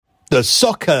The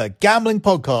Soccer Gambling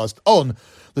Podcast on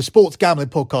the Sports Gambling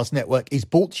Podcast Network is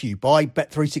brought to you by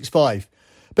Bet365.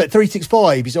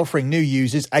 Bet365 is offering new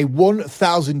users a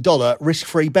 $1,000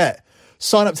 risk-free bet.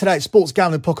 Sign up today at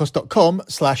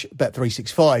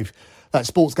sportsgamblingpodcast.com/bet365. That's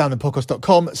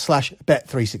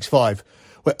sportsgamblingpodcast.com/bet365.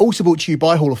 We're also brought to you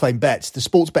by Hall of Fame Bets, the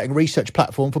sports betting research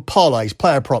platform for parlays,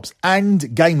 player props,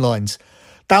 and game lines.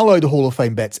 Download the Hall of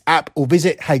Fame Bets app or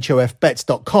visit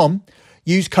hofbets.com.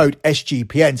 Use code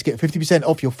SGPN to get 50%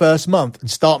 off your first month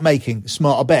and start making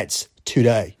smarter bets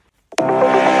today.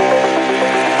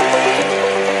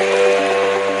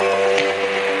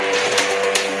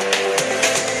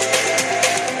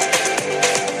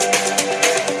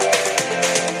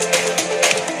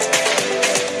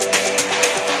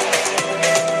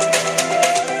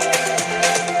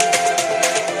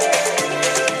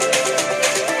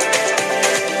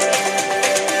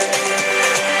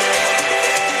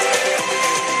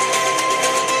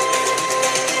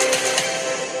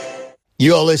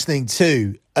 You are listening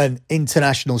to an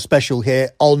international special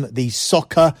here on the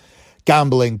Soccer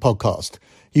Gambling Podcast.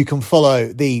 You can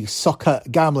follow the Soccer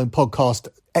Gambling Podcast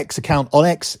X account on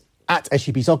X at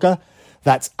SGP Soccer.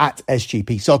 That's at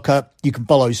SGP Soccer. You can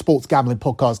follow Sports Gambling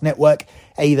Podcast Network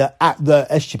either at the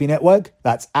SGP Network,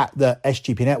 that's at the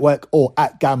SGP Network, or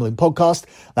at Gambling Podcast,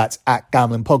 that's at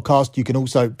Gambling Podcast. You can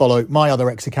also follow my other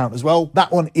X account as well.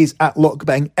 That one is at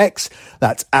LockBangX,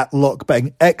 that's at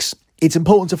LockBangX. It's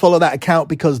important to follow that account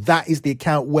because that is the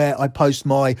account where I post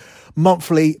my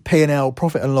monthly P&L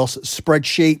profit and loss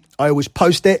spreadsheet. I always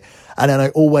post it and then I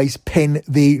always pin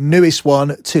the newest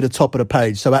one to the top of the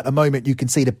page. So at the moment, you can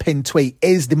see the pinned tweet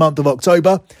is the month of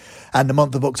October. And the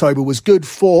month of October was good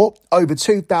for over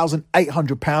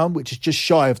 £2,800, which is just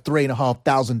shy of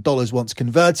 $3,500 once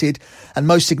converted. And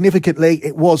most significantly,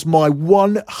 it was my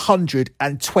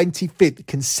 125th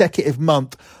consecutive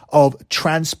month of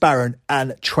transparent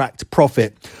and tracked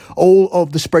profit. All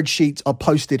of the spreadsheets are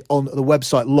posted on the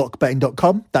website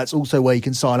lockbetting.com. That's also where you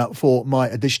can sign up for my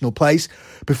additional plays.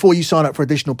 Before you sign up for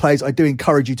additional plays, I do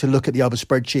encourage you to look at the other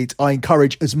spreadsheets. I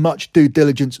encourage as much due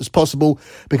diligence as possible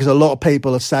because a lot of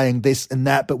people are saying this and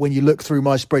that, but when you look through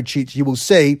my spreadsheets, you will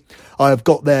see I have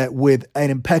got there with an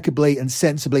impeccably and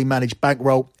sensibly managed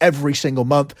bankroll every single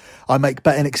month. I make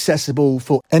betting accessible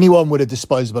for anyone with a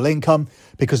disposable income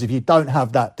because if you don't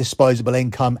have that disposable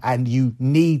income and you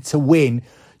need to win,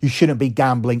 you shouldn't be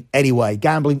gambling anyway.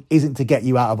 Gambling isn't to get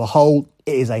you out of a hole.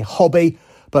 It is a hobby,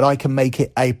 but I can make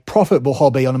it a profitable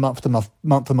hobby on a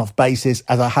month-to-month basis,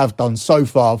 as I have done so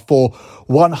far for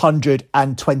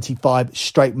 125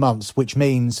 straight months, which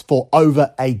means for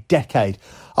over a decade,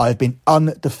 I have been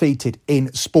undefeated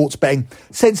in sports betting.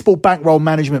 Sensible bankroll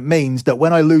management means that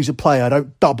when I lose a play, I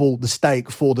don't double the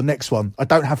stake for the next one. I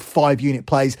don't have 5-unit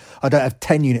plays. I don't have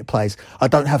 10-unit plays. I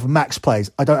don't have max plays.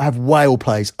 I don't have whale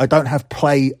plays. I don't have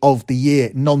play of the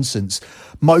year nonsense.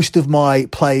 Most of my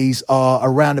plays are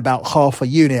around about half a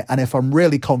unit. And if I'm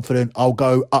really confident, I'll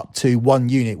go up to 1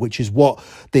 unit, which is what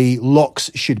the locks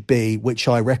should be, which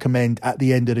I recommend at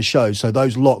the end of the show. So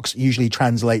those locks usually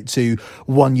translate to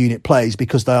 1 unit plays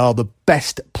because they are the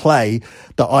best play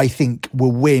that I think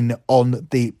will win on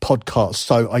the podcast.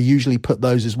 So I usually put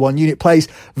those as 1 unit plays.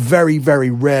 Very,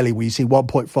 very rarely will you see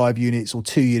 1.5 units or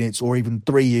 2 units or even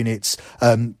 3 units.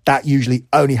 That usually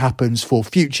only happens for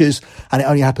futures, and it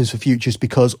only happens for futures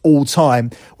because all time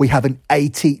we have an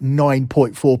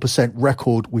 89.4%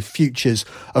 record with futures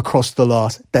across the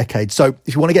last decade. So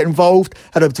if you want to get involved,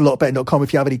 head over to lockbetting.com.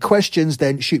 If you have any questions,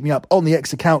 then shoot me up on the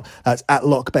X account. That's at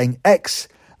lockbangx.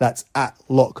 That's at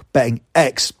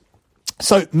lockbettingx.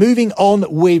 So moving on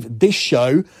with this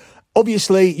show,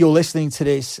 obviously you're listening to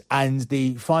this and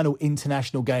the final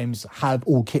international games have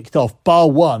all kicked off,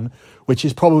 bar one, which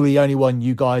is probably the only one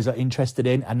you guys are interested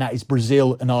in, and that is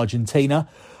Brazil and Argentina.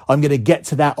 I'm going to get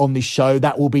to that on this show.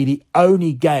 That will be the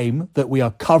only game that we are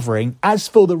covering. As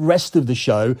for the rest of the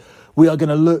show, we are going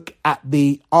to look at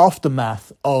the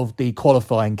aftermath of the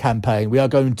qualifying campaign. We are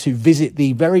going to visit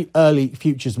the very early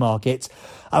futures markets,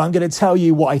 and I'm going to tell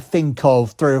you what I think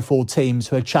of 3 or 4 teams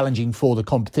who are challenging for the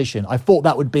competition. I thought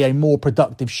that would be a more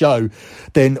productive show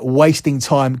than wasting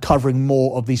time covering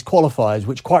more of these qualifiers,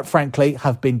 which quite frankly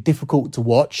have been difficult to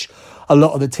watch. A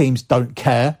lot of the teams don't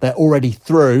care. They're already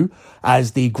through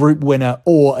as the group winner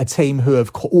or a team who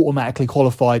have automatically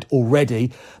qualified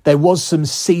already. There was some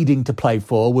seeding to play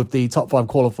for with the top 5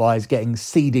 qualifiers getting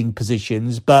seeding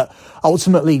positions, but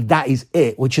ultimately that is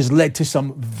it, which has led to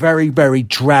some very, very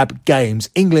drab games.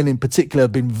 England in particular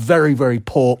have been very, very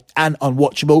poor and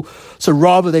unwatchable. So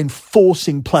rather than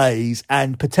forcing plays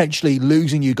and potentially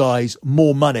losing you guys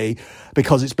more money,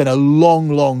 because it's been a long,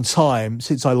 long time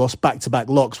since I lost back-to-back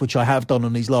locks, which I have have done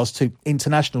on these last two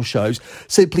international shows,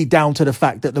 simply down to the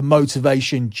fact that the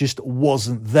motivation just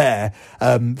wasn't there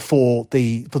for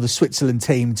the Switzerland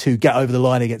team to get over the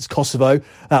line against Kosovo.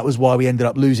 That was why we ended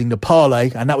up losing the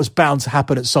parlay, and that was bound to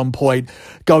happen at some point.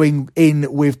 Going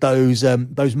in with those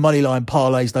moneyline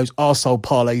parlays, those arsehole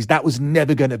parlays, that was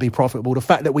never going to be profitable. The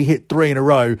fact that we hit 3 in a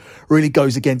row really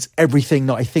goes against everything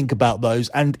that I think about those,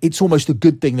 and it's almost a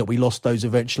good thing that we lost those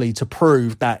eventually to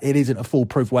prove that it isn't a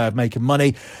foolproof way of making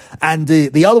money. And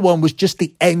the other one was just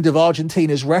the end of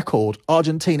Argentina's record.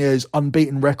 Argentina's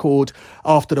unbeaten record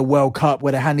after the World Cup,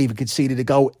 where they hadn't even conceded a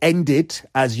goal, ended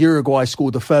as Uruguay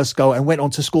scored the first goal and went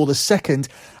on to score the second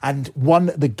and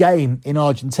won the game in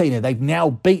Argentina. They've now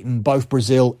beaten both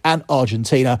Brazil and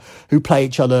Argentina, who play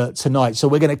each other tonight. So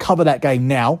we're going to cover that game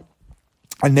now,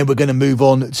 and then we're going to move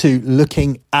on to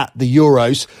looking at the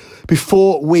Euros.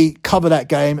 Before we cover that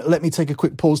game, let me take a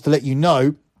quick pause to let you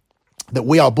know that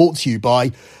we are brought to you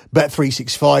by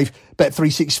Bet365.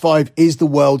 Bet365 is the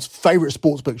world's favourite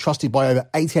sportsbook, trusted by over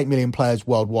 88 million players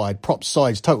worldwide. Props,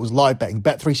 sides, totals, live betting.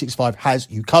 Bet365 has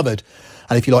you covered.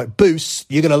 And if you like boosts,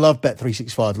 you're going to love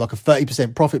Bet365, like a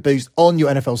 30% profit boost on your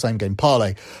NFL same-game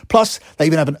parlay. Plus, they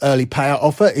even have an early payout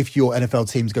offer if your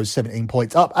NFL teams go 17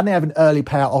 points up. And they have an early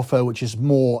payout offer, which is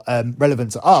more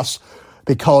relevant to us,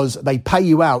 because they pay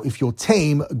you out if your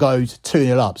team goes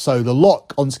 2-0 up. So the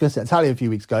lock on Scorsese Italia a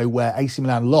few weeks ago, where AC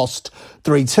Milan lost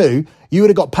 3-2, you would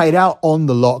have got paid out on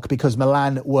the lock because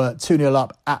Milan were 2-0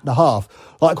 up at the half.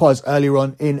 Likewise, earlier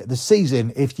on in the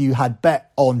season, if you had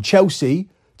bet on Chelsea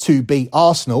to beat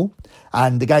Arsenal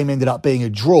and the game ended up being a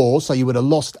draw, so you would have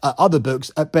lost at other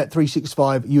books, at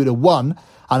Bet365 you would have won,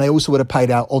 and they also would have paid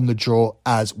out on the draw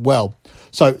as well.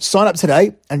 So sign up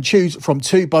today and choose from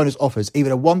 2 bonus offers,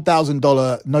 either a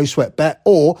 $1,000 no sweat bet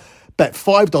or bet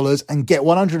 $5 and get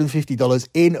 $150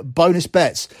 in bonus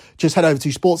bets. Just head over to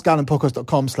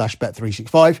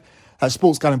sportsgamblingpodcast.com/bet365. That's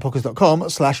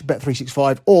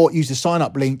sportsgamblingpodcast.com/bet365, or use the sign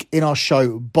up link in our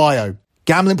show bio.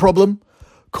 Gambling problem?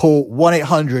 Call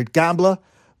 1-800-GAMBLER.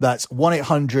 That's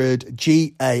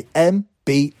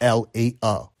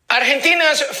 1-800-GAMBLER.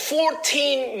 Argentina's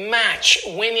 14-match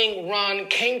winning run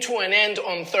came to an end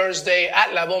on Thursday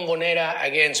at La Bombonera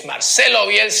against Marcelo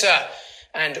Bielsa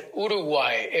and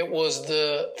Uruguay. It was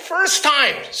the first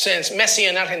time since Messi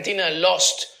and Argentina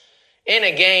lost in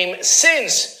a game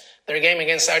since their game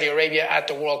against Saudi Arabia at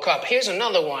the World Cup. Here's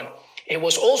another one. It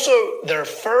was also their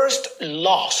first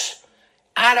loss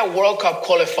at a World Cup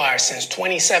qualifier since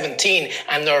 2017,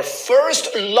 and their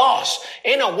first loss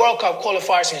in a World Cup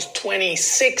qualifier since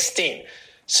 2016.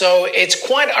 So it's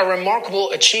quite a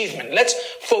remarkable achievement. Let's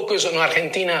focus on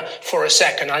Argentina for a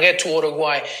second. I'll get to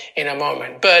Uruguay in a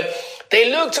moment. But they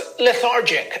looked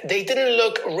lethargic. They didn't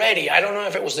look ready. I don't know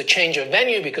if it was the change of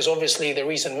venue, because obviously the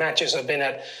recent matches have been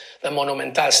at the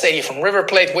Monumental Stadium from River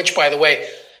Plate, which, by the way,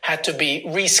 had to be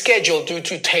rescheduled due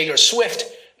to Taylor Swift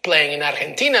playing in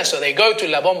Argentina. So they go to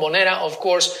La Bombonera, of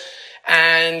course,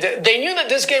 and they knew that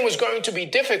this game was going to be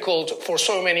difficult for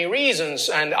so many reasons.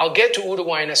 And I'll get to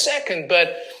Uruguay in a second,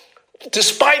 but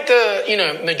despite the,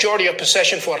 majority of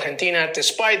possession for Argentina,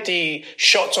 despite the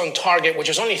shots on target, which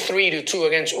was only 3-2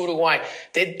 against Uruguay,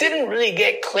 they didn't really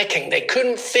get clicking. They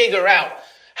couldn't figure out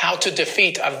how to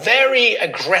defeat a very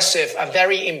aggressive, a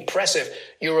very impressive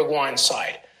Uruguayan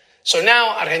side. So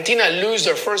now Argentina lose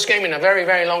their first game in a very,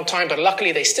 very long time, but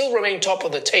luckily they still remain top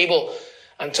of the table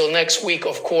until next week,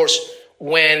 of course,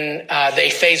 when they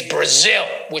face Brazil,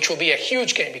 which will be a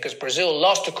huge game because Brazil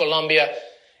lost to Colombia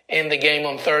in the game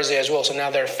on Thursday as well. So now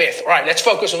they're 5th. All right, let's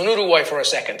focus on Uruguay for a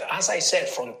second. As I said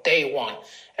from day one,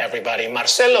 everybody,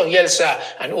 Marcelo Bielsa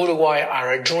and Uruguay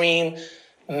are a dream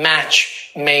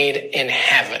match made in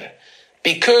heaven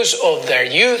because of their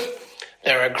youth,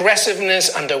 their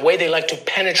aggressiveness, and the way they like to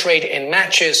penetrate in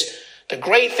matches. The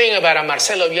great thing about a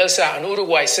Marcelo Bielsa and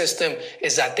Uruguay system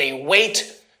is that they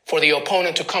wait for the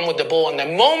opponent to come with the ball, and the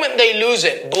moment they lose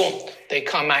it, boom, they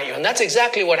come at you. And that's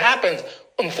exactly what happened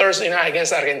on Thursday night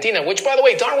against Argentina, which, by the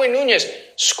way, Darwin Núñez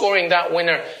scoring that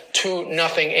winner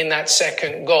 2-0 in that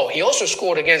second goal. He also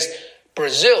scored against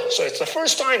Brazil. So it's the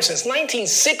first time since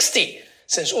 1960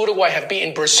 since Uruguay have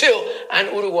beaten Brazil and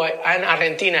Uruguay and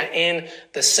Argentina in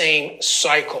the same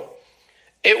cycle.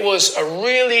 It was a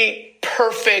really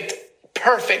perfect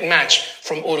match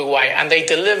from Uruguay, and they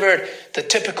delivered the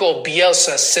typical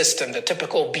Bielsa system, the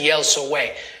typical Bielsa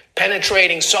way.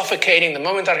 Penetrating, suffocating. The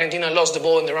moment Argentina lost the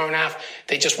ball in their own half,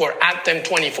 they just were at them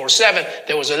 24/7.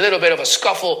 There was a little bit of a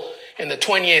scuffle in the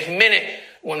 20th minute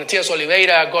when Matias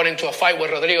Oliveira got into a fight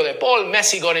with Rodrigo de Paul.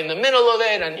 Messi got in the middle of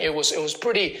it, and it was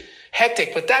pretty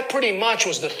hectic. But that pretty much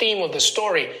was the theme of the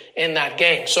story in that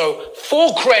game. So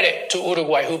full credit to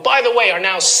Uruguay, who, by the way, are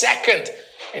now second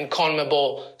in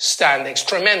CONMEBOL standings.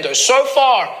 Tremendous. So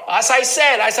far, as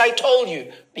I told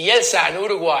you, Bielsa and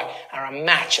Uruguay are a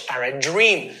match, are a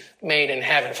dream made in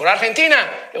heaven. For Argentina,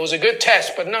 it was a good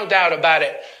test, but no doubt about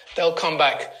it, they'll come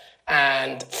back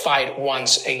and fight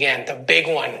once again. The big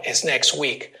one is next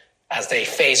week as they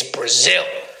face Brazil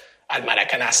at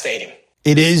Maracanã Stadium.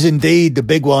 It is indeed the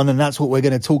big one, and that's what we're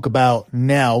going to talk about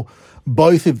now.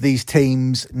 Both of these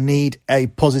teams need a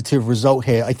positive result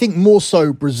here. I think more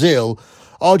so Brazil.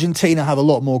 Argentina have a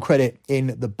lot more credit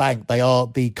in the bank. They are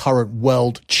the current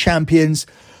world champions.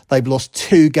 They've lost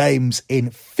 2 games in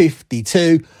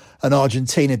 52. An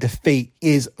Argentina defeat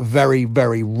is very,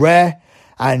 very rare.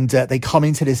 And they come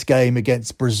into this game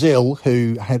against Brazil,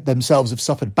 who themselves have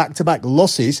suffered back-to-back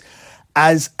losses,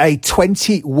 as a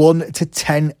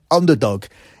 21-10 underdog.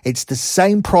 It's the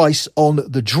same price on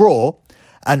the draw,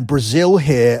 and Brazil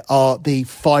here are the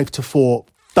 5-4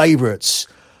 favourites.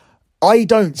 I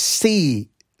don't see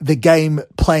the game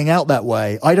playing out that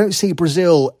way. I don't see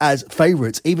Brazil as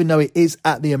favourites, even though it is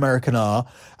at the Maracanã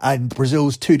and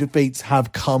Brazil's 2 defeats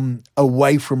have come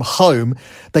away from home.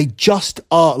 They just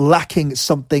are lacking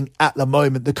something at the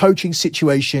moment. The coaching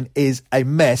situation is a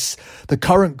mess. The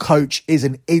current coach is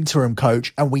an interim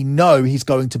coach, and we know he's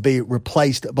going to be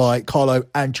replaced by Carlo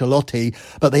Ancelotti,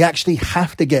 but they actually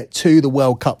have to get to the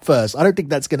World Cup first. I don't think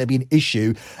that's going to be an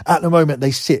issue. At the moment,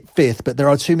 they sit 5th, but there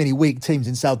are too many weak teams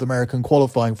in South American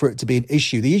qualifying for it to be an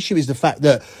issue. The issue is the fact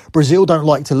that Brazil don't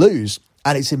like to lose.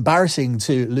 And it's embarrassing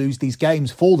to lose these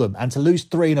games for them. And to lose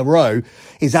 3 in a row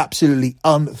is absolutely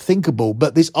unthinkable.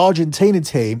 But this Argentina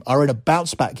team are in a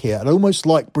bounce back here. I'd almost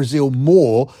like Brazil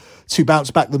more to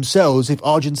bounce back themselves if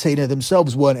Argentina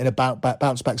themselves weren't in a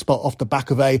bounce back spot off the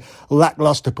back of a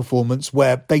lackluster performance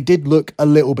where they did look a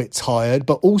little bit tired.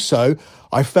 But also,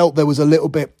 I felt there was a little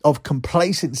bit of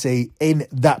complacency in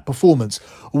that performance.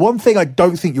 One thing I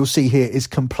don't think you'll see here is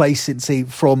complacency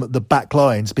from the back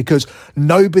lines, because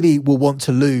nobody will want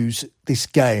to lose this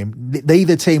game.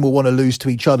 Neither team will want to lose to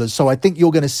each other. So I think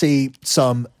you're going to see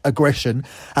some aggression.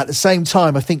 At the same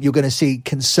time, I think you're going to see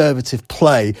conservative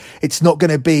play. It's not going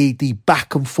to be the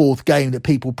back and forth game that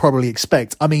people probably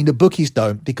expect. I mean, the bookies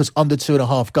don't, because under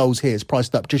 2.5 goals here is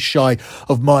priced up just shy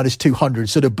of minus 200.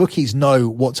 So the bookies know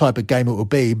what type of game it will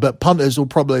be. But punters will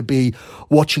probably be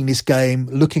watching this game,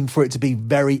 looking for it to be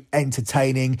very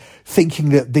entertaining, thinking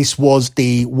that this was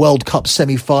the World Cup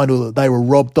semi-final that they were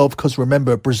robbed of. Because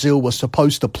remember, Brazil was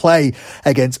supposed to play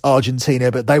against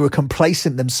Argentina, but they were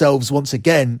complacent themselves once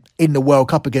again in the World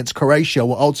Cup against Croatia,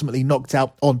 were ultimately knocked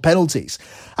out on penalties.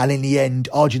 And in the end,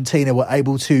 Argentina were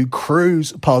able to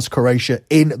cruise past Croatia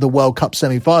in the World Cup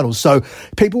semi-finals. So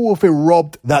people will feel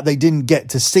robbed that they didn't get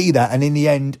to see that, and in the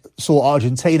end saw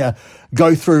Argentina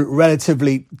go through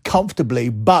relatively comfortably.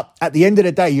 But at the end of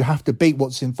the day, you have to beat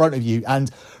what's in front of you.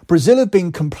 And Brazil have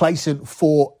been complacent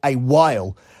for a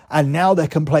while. And now their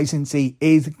complacency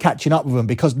is catching up with them,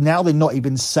 because now they're not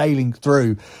even sailing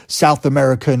through South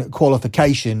American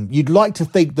qualification. You'd like to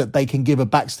think that they can give a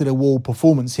backs-to-the-wall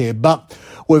performance here, but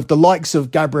with the likes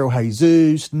of Gabriel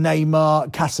Jesus,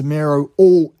 Neymar, Casemiro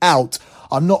all out,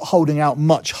 I'm not holding out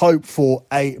much hope for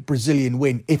a Brazilian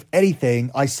win. If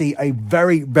anything, I see a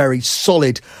very, very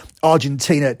solid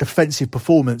Argentina defensive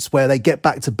performance where they get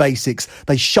back to basics,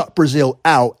 they shut Brazil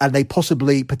out, and they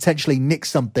potentially nick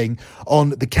something on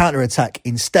the counter-attack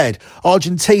instead.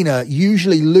 Argentina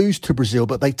usually lose to Brazil,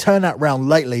 but they turn that round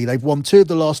lately. They've won 2 of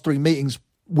the last 3 meetings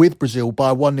with Brazil by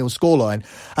a 1-0 scoreline,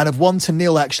 and have won to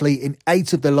nil actually in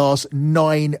 8 of the last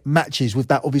 9 matches, with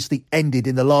that obviously ended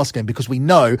in the last game, because we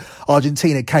know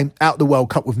Argentina came out the World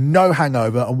Cup with no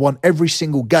hangover and won every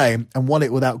single game, and won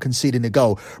it without conceding a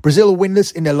goal. Brazil are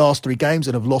winless in their last 3 games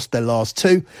and have lost their last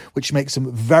 2, which makes them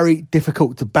very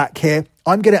difficult to back here.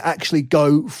 I'm going to actually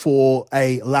go for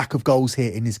a lack of goals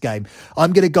here in this game.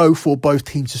 I'm going to go for both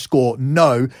teams to score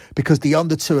no, because the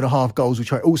under 2.5 goals,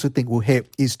 which I also think will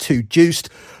hit, is too juiced.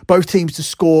 Both teams to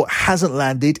score hasn't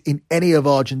landed in any of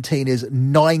Argentina's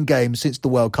 9 games since the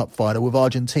World Cup final, with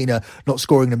Argentina not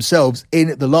scoring themselves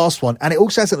in the last one. And it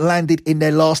also hasn't landed in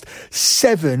their last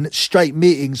 7 straight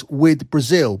meetings with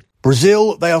Brazil.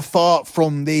 Brazil, they are far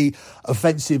from the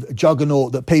offensive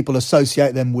juggernaut that people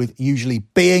associate them with usually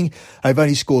being. They've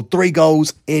only scored 3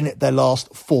 goals in their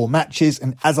last 4 matches.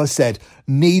 And as I said,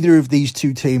 neither of these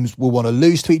 2 teams will want to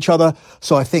lose to each other.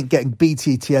 So I think getting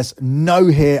BTTS no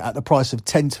here at the price of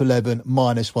 10 to 11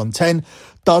 minus 110.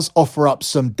 does offer up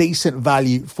some decent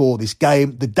value for this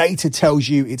game. The data tells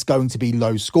you it's going to be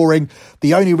low scoring.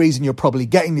 The only reason you're probably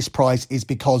getting this price is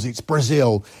because it's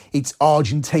Brazil, it's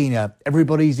Argentina.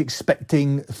 Everybody's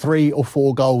expecting 3 or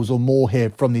 4 goals or more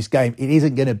here from this game. It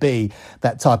isn't going to be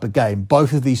that type of game.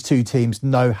 Both of these two teams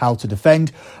know how to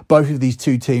defend. Both of these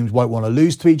two teams won't want to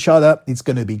lose to each other. It's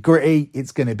going to be gritty.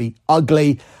 It's going to be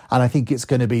ugly. And I think it's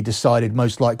going to be decided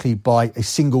most likely by a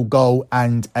single goal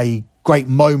and a great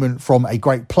moment from a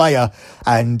great player,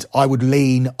 and I would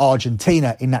lean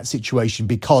Argentina in that situation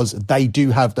because they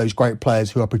do have those great players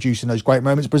who are producing those great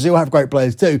moments. Brazil have great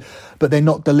players too, but they're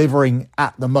not delivering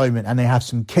at the moment, and they have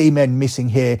some key men missing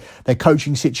here. Their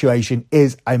coaching situation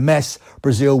is a mess.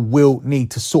 Brazil will need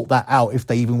to sort that out if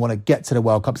they even want to get to the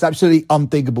World Cup. It's absolutely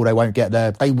unthinkable they won't get there.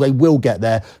 They will get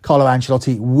there. Carlo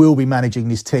Ancelotti will be managing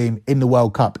this team in the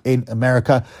World Cup in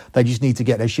America. They just need to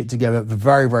get their shit together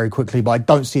very, very quickly, but I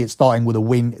don't see it starting with a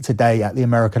win today at the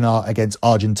Americanar against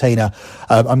Argentina.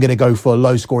 I'm going to go for a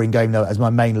low scoring game though as my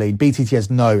main lead.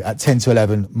 BTTS no at 10 to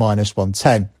 11 minus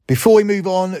 110. Before we move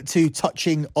on to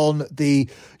touching on the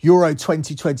Euro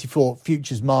 2024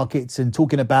 futures markets and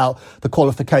talking about the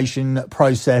qualification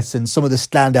process and some of the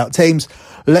standout teams,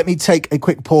 let me take a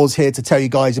quick pause here to tell you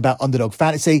guys about Underdog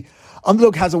Fantasy.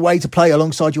 Underdog has a way to play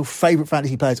alongside your favourite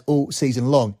fantasy players all season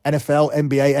long. NFL,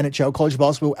 NBA, NHL, college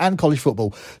basketball and college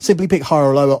football. Simply pick higher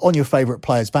or lower on your favourite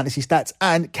players' fantasy stats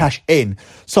and cash in.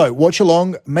 So watch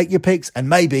along, make your picks and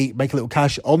maybe make a little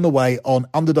cash on the way on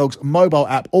Underdog's mobile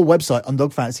app or website,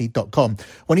 underdogfantasy.com.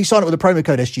 When you sign up with the promo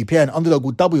code SGPN, Underdog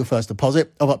will double your first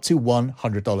deposit of up to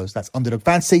 $100. That's Underdog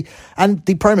Fantasy and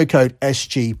the promo code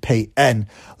SGPN.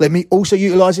 Let me also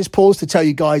utilise this pause to tell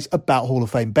you guys about Hall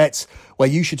of Fame Bets, where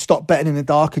you should stop betting in the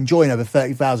dark and join over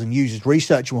 30,000 users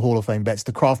researching Hall of Fame Bets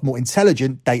to craft more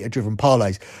intelligent, data-driven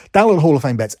parlays. Download the Hall of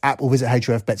Fame Bets app or visit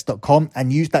HOFBets.com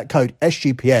and use that code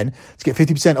SGPN to get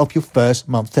 50% off your first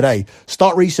month today.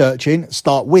 Start researching,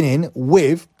 start winning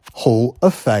with Hall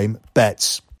of Fame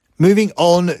Bets. Moving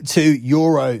on to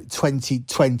Euro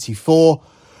 2024,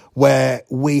 where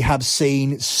we have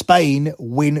seen Spain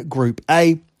win Group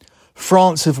A,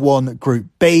 France have won Group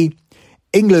B,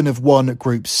 England have won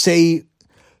Group C,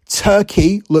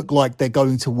 Turkey look like they're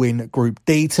going to win Group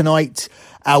D tonight.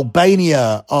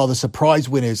 Albania are the surprise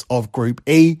winners of Group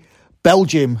E.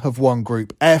 Belgium have won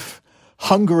Group F.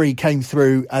 Hungary came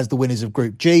through as the winners of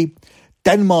Group G.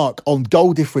 Denmark on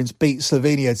goal difference beat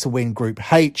Slovenia to win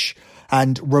Group H.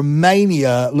 And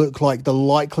Romania look like the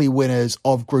likely winners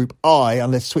of Group I,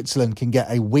 unless Switzerland can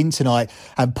get a win tonight.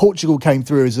 And Portugal came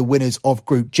through as the winners of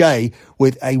Group J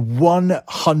with a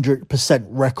 100%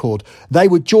 record. They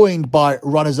were joined by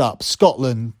runners-up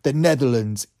Scotland, the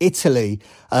Netherlands, Italy,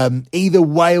 either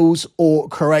Wales or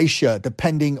Croatia,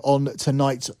 depending on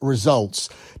tonight's results.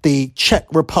 The Czech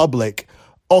Republic,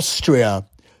 Austria,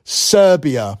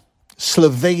 Serbia,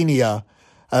 Slovenia,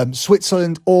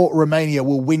 Switzerland or Romania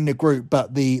will win the group,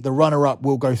 but the runner-up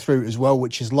will go through as well,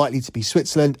 which is likely to be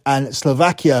Switzerland, and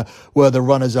Slovakia were the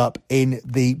runners-up in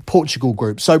the Portugal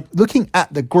group. So looking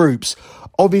at the groups,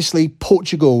 obviously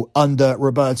Portugal under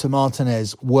Roberto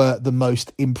Martinez were the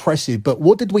most impressive, but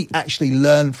what did we actually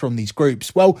learn from these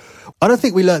groups? Well, I don't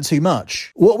think we learned too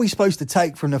much. What are we supposed to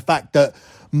take from the fact that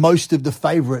most of the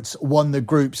favourites won the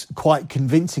groups quite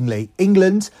convincingly?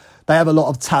 England, they have a lot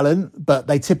of talent, but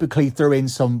they typically threw in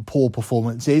some poor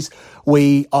performances.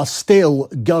 We are still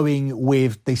going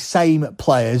with the same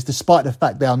players, despite the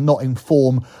fact they are not in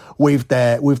form with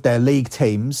their league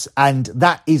teams. And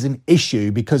that is an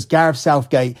issue because Gareth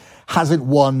Southgate hasn't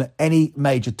won any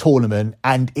major tournament,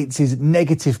 and it's his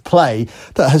negative play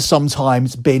that has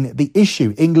sometimes been the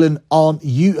issue. England aren't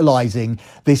utilising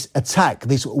this attack,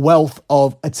 this wealth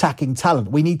of attacking talent.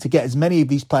 We need to get as many of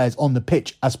these players on the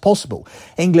pitch as possible.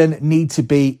 England need to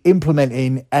be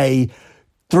implementing a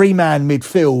 3-man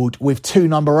midfield with 2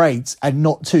 number 8s and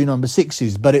not 2 number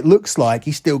 6s, but it looks like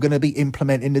he's still going to be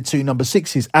implementing the 2 number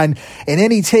 6s. And in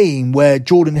any team where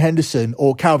Jordan Henderson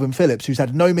or Calvin Phillips, who's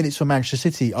had no minutes for Manchester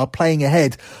City, are playing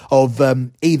ahead of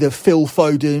either Phil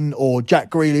Foden or Jack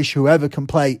Grealish, whoever can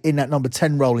play in that number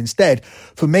 10 role instead,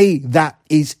 for me, that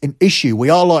is an issue. We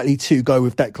are likely to go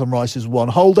with Declan Rice as one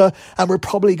holder, and we're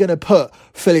probably going to put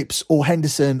Phillips or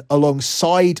Henderson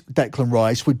alongside Declan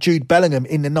Rice with Jude Bellingham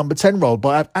in the number 10 role. But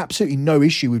I have absolutely no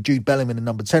issue with Jude Bellingham in the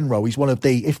number 10 role. He's one of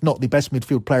the, if not the best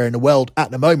midfield player in the world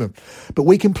at the moment. But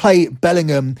we can play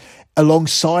Bellingham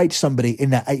alongside somebody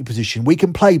in that 8 position. We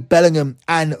can play Bellingham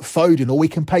and Foden, or we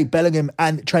can play Bellingham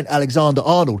and Trent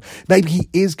Alexander-Arnold. Maybe he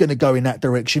is going to go in that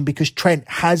direction because Trent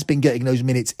has been getting those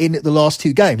minutes in the last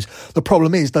 2 games. The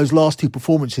problem is those last 2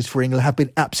 performances for England have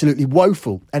been absolutely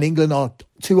woeful, and England are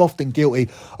too often guilty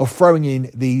of throwing in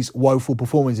these woeful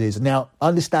performances. Now, I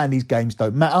understand these games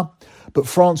don't matter, but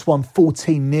France won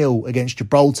 14-0 against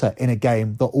Gibraltar in a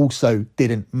game that also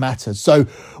didn't matter. So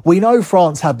we know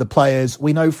France have the players.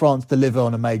 We know France deliver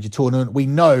on a major tournament. We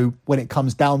know when it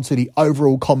comes down to the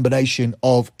overall combination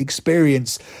of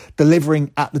experience,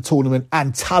 delivering at the tournament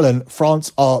and talent,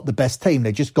 France are the best team.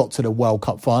 They just got to the World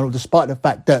Cup final, despite the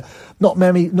fact that not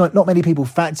many people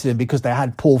fancied them because they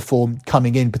had poor form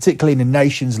coming in, particularly in the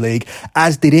Nations League,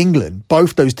 as did England.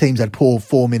 Both those teams had poor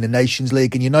form in the Nations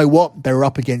League. And you know what? They were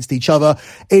up against each other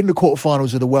in the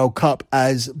quarterfinals of the World Cup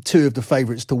as two of the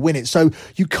favourites to win it. So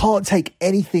you can't take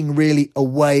anything really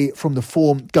away from the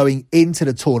form going into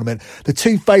the tournament. The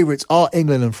two favourites are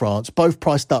England and France, both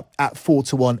priced up at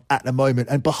 4-1 at the moment.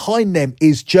 And behind them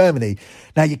is Germany.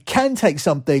 Now, you can take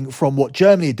something from what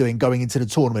Germany are doing going into the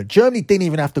tournament. Germany didn't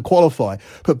even have to qualify,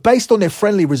 but based on their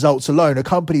friendly results alone,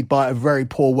 accompanied by a very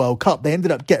poor World Cup, they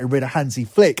ended up getting rid of Hansi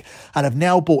Flick and have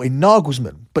now brought in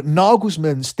Nagelsmann. But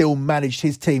Nagelsmann still managed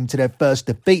his team to their first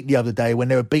defeat the other day when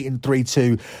they were beaten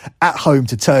 3-2 at home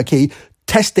to Turkey,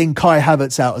 testing Kai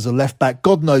Havertz out as a left-back.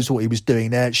 God knows what he was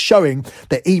doing there, showing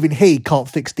that even he can't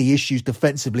fix the issues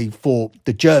defensively for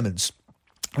the Germans.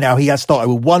 Now, he has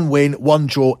started with 1 win, 1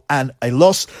 draw and a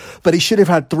loss, but he should have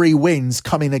had 3 wins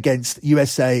coming against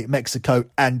USA, Mexico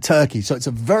and Turkey. So it's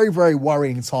a very, very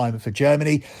worrying time for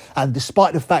Germany. And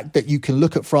despite the fact that you can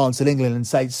look at France and England and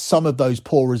say some of those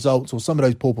poor results or some of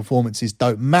those poor performances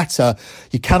don't matter,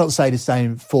 you cannot say the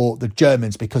same for the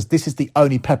Germans, because this is the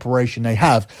only preparation they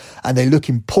have and they look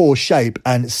in poor shape,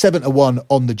 and 7-1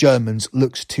 on the Germans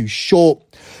looks too short.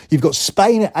 You've got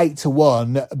Spain at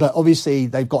 8-1, but obviously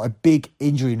they've got a big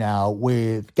injury now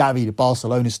with Gavi, the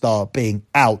Barcelona star, being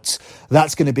out.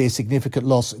 That's going to be a significant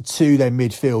loss to their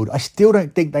midfield. I still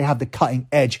don't think they have the cutting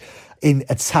edge in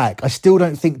attack. I still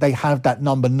don't think they have that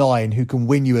number 9 who can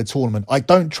win you a tournament. I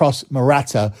don't trust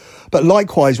Morata. But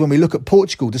likewise, when we look at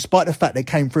Portugal, despite the fact they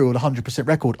came through with a 100%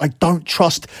 record, I don't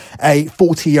trust a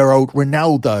 40-year-old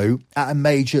Ronaldo at a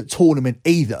major tournament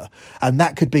either. And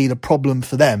that could be the problem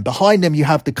for them. Behind them, you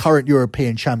have the current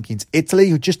European champions, Italy,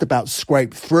 who just about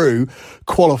scraped through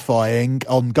qualifying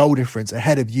on goal difference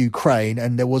ahead of Ukraine.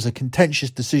 And there was a contentious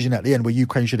decision at the end where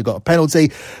Ukraine should have got a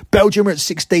penalty. Belgium are at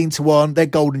 16-1. Their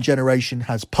golden generation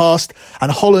has passed, and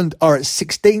Holland are at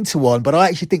 16-1, but I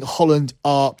actually think Holland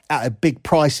are at a big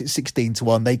price at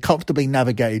 16-1. They comfortably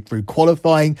navigated through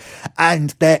qualifying,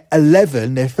 and their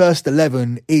first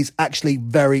 11 is actually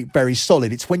very, very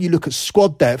solid. It's when you look at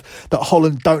squad depth that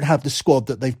Holland don't have the squad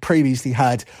that they've previously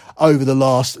had over the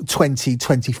last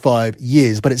 20-25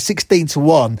 years. But at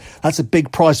 16-1, that's a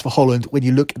big price for Holland when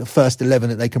you look at the first 11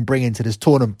 that they can bring into this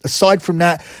tournament. Aside from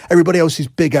that, everybody else is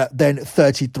bigger than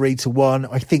 33-1.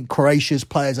 I think Croatia's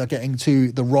players are getting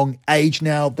to the wrong age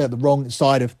now. They're the wrong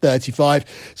side of 35.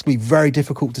 It's going to be very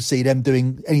difficult to see them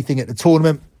doing anything at the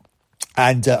tournament.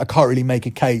 And I can't really make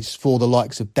a case for the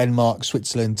likes of Denmark,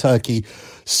 Switzerland, Turkey,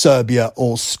 Serbia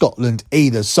or Scotland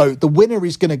either. So the winner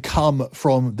is going to come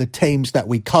from the teams that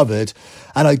we covered.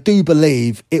 And I do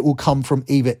believe it will come from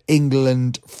either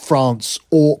England, France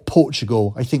or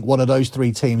Portugal. I think one of those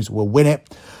 3 teams will win it.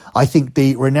 I think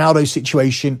the Ronaldo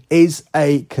situation is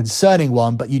a concerning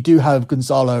one, but you do have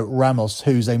Gonzalo Ramos,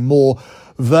 who's a more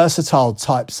versatile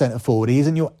type centre forward. He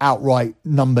isn't your outright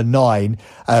number 9.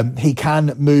 He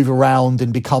can move around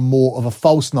and become more of a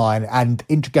false 9 and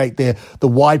integrate the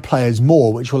wide players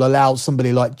more, which will allow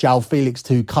somebody like João Felix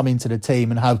to come into the team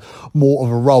and have more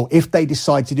of a role if they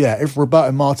decide to do that. If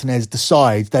Roberto Martinez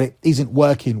decides that it isn't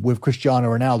working with Cristiano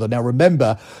Ronaldo. Now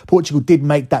remember, Portugal did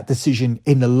make that decision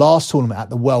in the last tournament at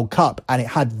the World Cup, and it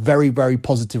had very, very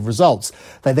positive results.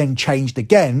 They then changed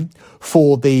again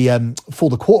for the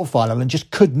quarterfinal and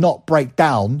just could not break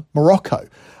down Morocco.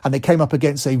 And they came up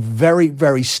against a very,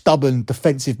 very stubborn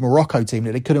defensive Morocco team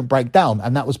that they couldn't break down.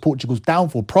 And that was Portugal's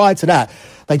downfall. Prior to that,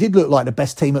 they did look like the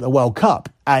best team at the World Cup.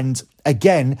 And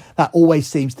again, that always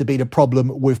seems to be the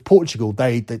problem with Portugal.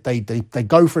 They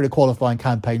go through the qualifying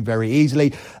campaign very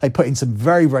easily. They put in some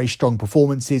very, very strong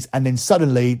performances, and then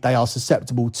suddenly they are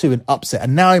susceptible to an upset.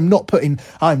 And now I'm not putting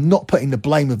the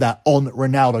blame of that on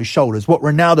Ronaldo's shoulders. What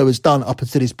Ronaldo has done up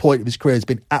until this point of his career has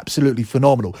been absolutely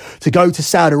phenomenal. To go to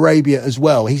Saudi Arabia as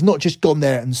well, he's not just gone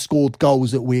there and scored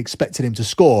goals that we expected him to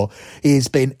score. He has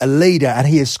been a leader, and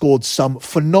he has scored some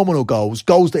phenomenal goals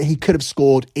that he could have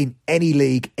scored in any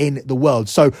league in the world.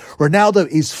 So Ronaldo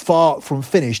is far from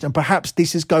finished, and perhaps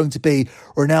this is going to be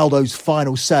Ronaldo's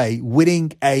final say,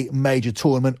 winning a major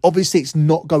tournament. Obviously, it's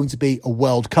not going to be a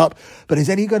World Cup, but is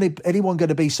anyone going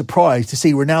to be surprised to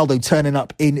see Ronaldo turning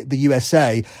up in the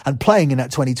USA and playing in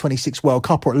that 2026 World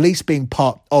Cup, or at least being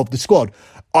part of the squad?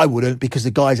 I wouldn't, because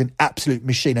the guy's an absolute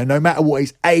machine. And no matter what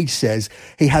his age says,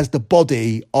 he has the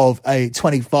body of a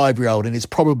 25-year-old and is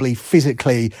probably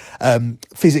physically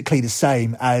the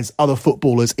same as other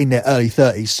footballers in their early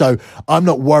 30s. So I'm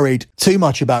not worried too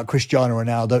much about Cristiano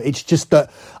Ronaldo. It's just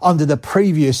that under the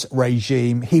previous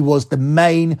regime, he was the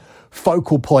main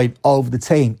focal point of the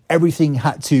team. Everything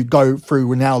had to go through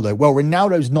Ronaldo. Well,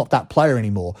 Ronaldo's not that player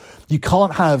anymore. You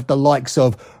can't have the likes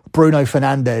of Bruno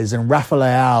Fernandes and Rafa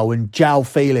Leao and João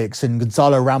Felix and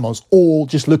Gonzalo Ramos all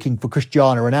just looking for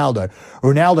Cristiano Ronaldo.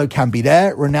 Ronaldo can be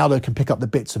there. Ronaldo can pick up the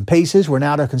bits and pieces.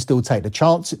 Ronaldo can still take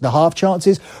the half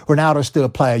chances. Ronaldo's still a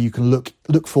player you can look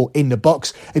for in the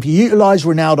box. If you utilise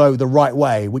Ronaldo the right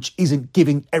way, which isn't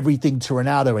giving everything to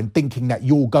Ronaldo and thinking that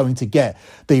you're going to get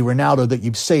the Ronaldo that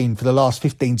you've seen for the last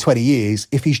 15, 20 years,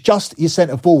 if he's just your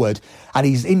centre forward and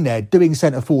he's in there doing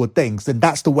centre forward things, then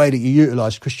that's the way that you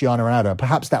utilise Cristiano Ronaldo.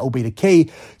 Perhaps that will be the key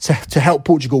to help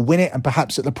Portugal win it, and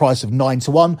perhaps at the price of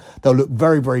 9-1, they'll look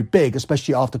very, very big,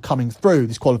 especially after coming through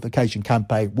this qualification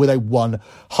campaign with a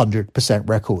 100%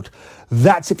 record.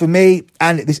 That's it for me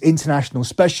and this international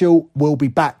special. We'll be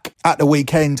back at the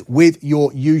weekend with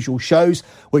your usual shows,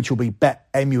 which will be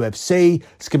Bet MUFC,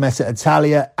 Scommessa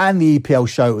Italia, and the EPL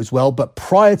show as well. But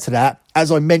prior to that,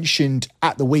 as I mentioned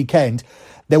at the weekend,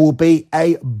 there will be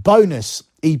a bonus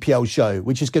EPL show,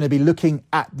 which is going to be looking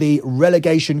at the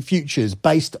relegation futures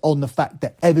based on the fact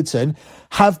that Everton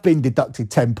have been deducted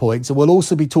 10 points. And we'll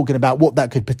also be talking about what that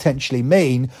could potentially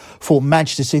mean for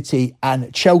Manchester City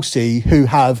and Chelsea, who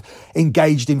have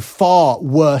engaged in far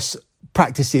worse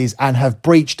practices and have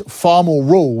breached far more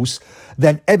rules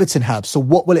than Everton have. So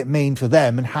what will it mean for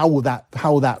them, and how will that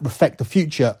affect the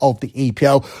future of the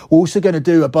EPL? We're also going to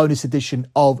do a bonus edition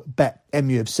of Bet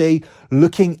MUFC,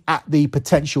 looking at the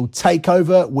potential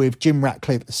takeover with Jim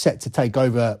Ratcliffe set to take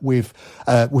over with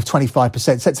 25%,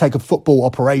 set to take over football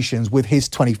operations with his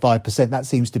 25%. That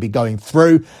seems to be going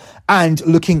through. And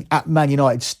looking at Man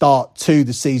United's start to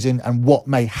the season and what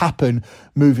may happen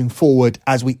moving forward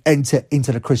as we enter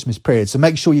into the Christmas period. So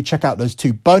make sure you check out those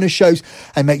two bonus shows,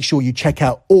 and make sure you check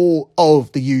out all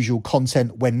of the usual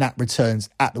content when that returns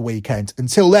at the weekend.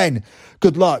 Until then,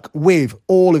 good luck with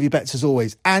all of your bets as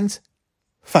always, and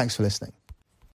thanks for listening.